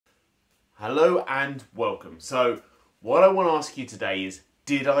Hello and welcome. So what I want to ask you today is,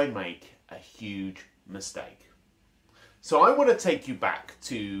 did I make a huge mistake? So I want to take you back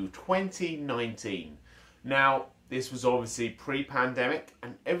to 2019. Now, this was obviously pre-pandemic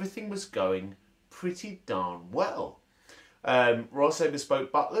and everything was going pretty darn well. Ross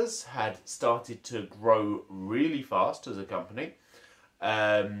Bespoke Butlers had started to grow really fast as a company.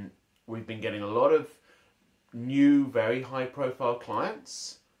 We've been getting a lot of new, very high-profile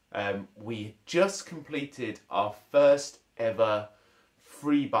clients. We had just completed our first ever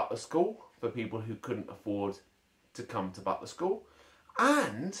free butler school for people who couldn't afford to come to butler school.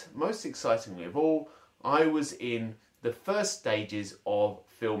 And most excitingly of all, I was in the first stages of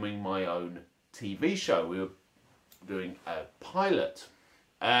filming my own TV show. We were doing a pilot.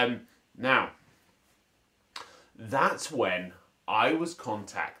 Now, that's when I was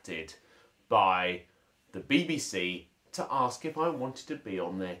contacted by the BBC to ask if I wanted to be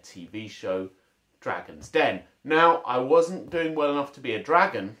on their TV show, Dragon's Den. Now, I wasn't doing well enough to be a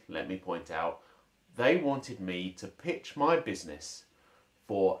dragon, let me point out. They wanted me to pitch my business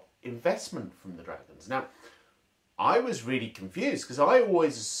for investment from the dragons. Now, I was really confused because I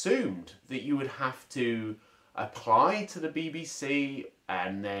always assumed that you would have to apply to the BBC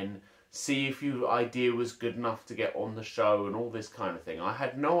and then see if your idea was good enough to get on the show and all this kind of thing. I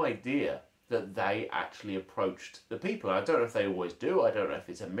had no idea that they actually approached the people. I don't know if they always do. I don't know if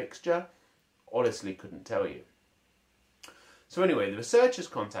it's a mixture. Honestly, couldn't tell you. So anyway, the researchers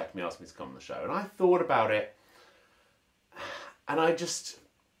contacted me, asked me to come on the show, and I thought about it, and I just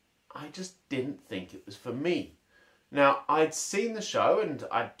didn't think it was for me. Now, I'd seen the show, and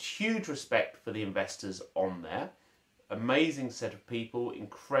I had huge respect for the investors on there. Amazing set of people,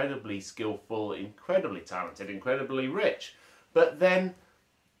 incredibly skillful, incredibly talented, incredibly rich. But then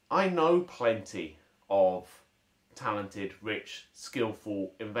I know plenty of talented, rich,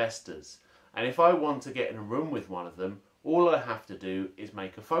 skillful investors. And if I want to get in a room with one of them, all I have to do is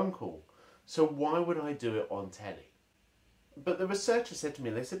make a phone call. So why would I do it on telly? But the researcher said to me,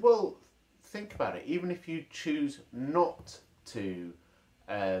 they said, well, think about it. Even if you choose not to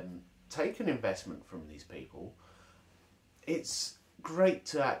take an investment from these people, it's great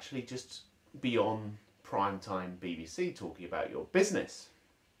to actually just be on primetime BBC talking about your business.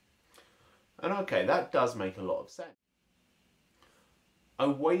 And okay, that does make a lot of sense. I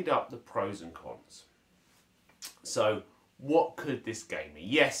weighed up the pros and cons. So what could this gain me?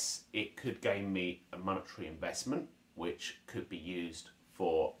 Yes, it could gain me a monetary investment, which could be used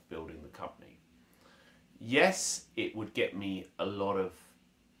for building the company. Yes, it would get me a lot of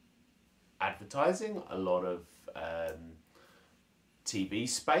advertising, a lot of TV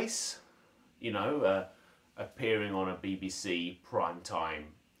space, you know, appearing on a BBC primetime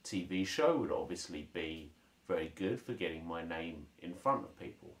TV show would obviously be very good for getting my name in front of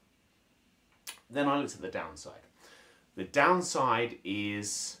people. Then I looked at the downside. The downside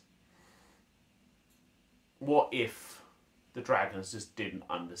is, what if the dragons just didn't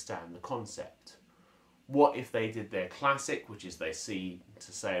understand the concept? What if they did their classic, which is they seem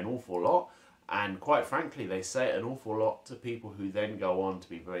to say an awful lot, and quite frankly they say an awful lot to people who then go on to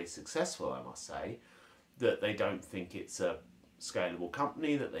be very successful, I must say, that they don't think it's a scalable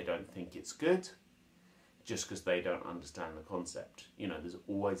company, that they don't think it's good, just because they don't understand the concept. You know, there's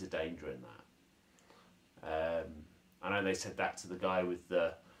always a danger in that. I know they said that to the guy with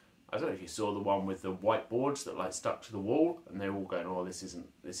the, I don't know if you saw the one with the whiteboards that like stuck to the wall, and they're all going, oh, this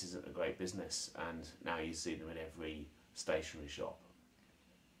isn't a great business, and now you see them in every stationery shop.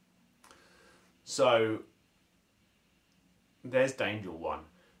 So there's danger one.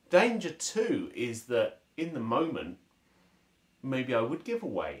 Danger two is that in the moment, maybe I would give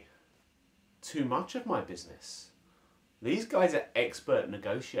away too much of my business. These guys are expert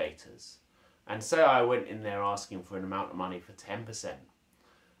negotiators. And say I went in there asking for an amount of money for 10%,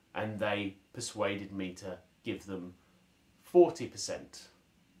 and they persuaded me to give them 40%.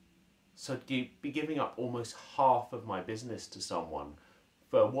 So I'd be giving up almost half of my business to someone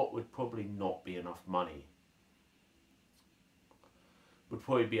for what would probably not be enough money. Would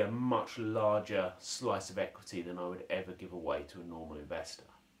probably be a much larger slice of equity than I would ever give away to a normal investor.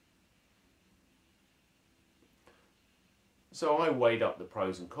 So I weighed up the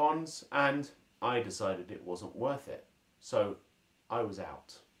pros and cons, and I decided it wasn't worth it. So I was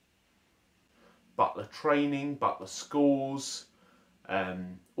out. Butler training, butler schools,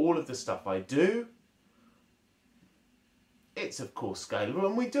 all of the stuff I do, it's of course scalable,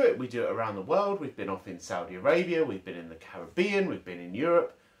 and we do it around the world. We've been off in Saudi Arabia, we've been in the Caribbean, we've been in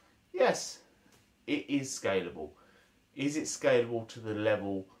Europe. Yes, it is scalable. Is it scalable to the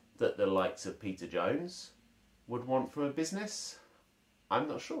level that the likes of Peter Jones would want from a business? I'm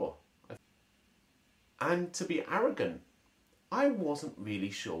not sure. And to be arrogant, I wasn't really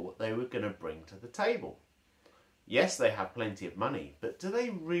sure what they were going to bring to the table. Yes, they have plenty of money, but do they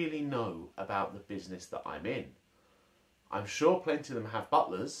really know about the business that I'm in? I'm sure plenty of them have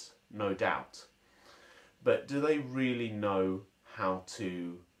butlers, no doubt. But do they really know how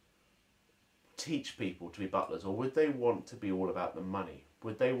to teach people to be butlers? Or would they want to be all about the money?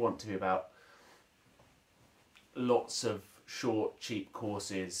 Would they want to be about lots of short, cheap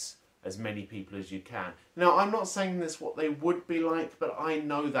courses, as many people as you can? Now, I'm not saying this what they would be like, but I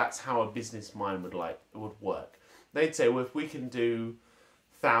know that's how a business mind would work. They'd say, well, if we can do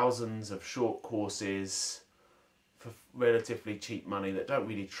thousands of short courses for relatively cheap money that don't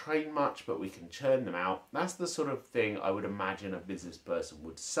really train much, but we can churn them out. That's the sort of thing I would imagine a business person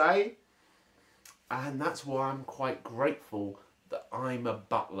would say. And that's why I'm quite grateful that I'm a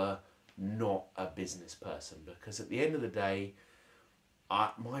butler, not a business person. Because at the end of the day,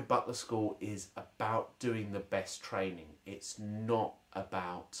 my butler school is about doing the best training. It's not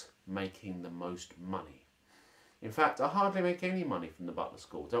about making the most money. In fact, I hardly make any money from the butler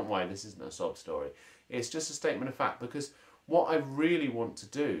school. Don't worry, this isn't a sob story. It's just a statement of fact, because what I really want to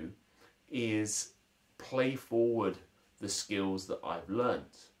do is play forward the skills that I've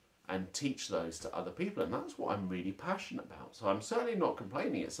learnt and teach those to other people, and that's what I'm really passionate about. So I'm certainly not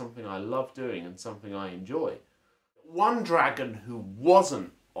complaining. It's something I love doing and something I enjoy. One dragon who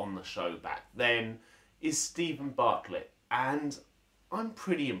wasn't on the show back then is Stephen Bartlett, and I'm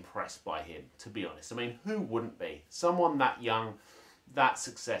pretty impressed by him, to be honest. I mean, who wouldn't be? Someone that young, that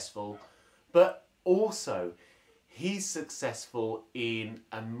successful, but also he's successful in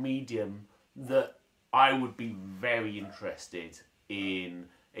a medium that I would be very interested in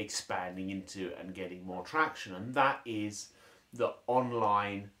expanding into and getting more traction, and that is the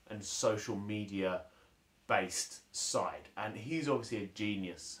online and social media based side, and he's obviously a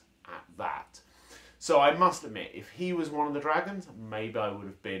genius at that. So I must admit, if he was one of the dragons, maybe I would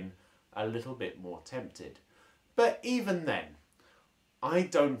have been a little bit more tempted. But even then, I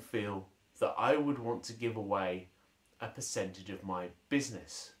don't feel that I would want to give away a percentage of my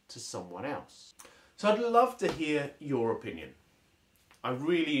business to someone else. So I'd love to hear your opinion. I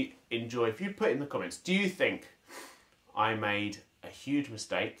really enjoy, if you put in the comments, do you think I made a huge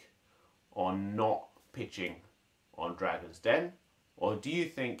mistake on not pitching on Dragon's Den, or do you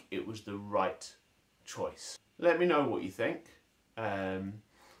think it was the right choice? Let me know what you think.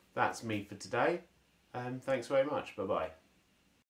 That's me for today, and thanks very much. Bye bye.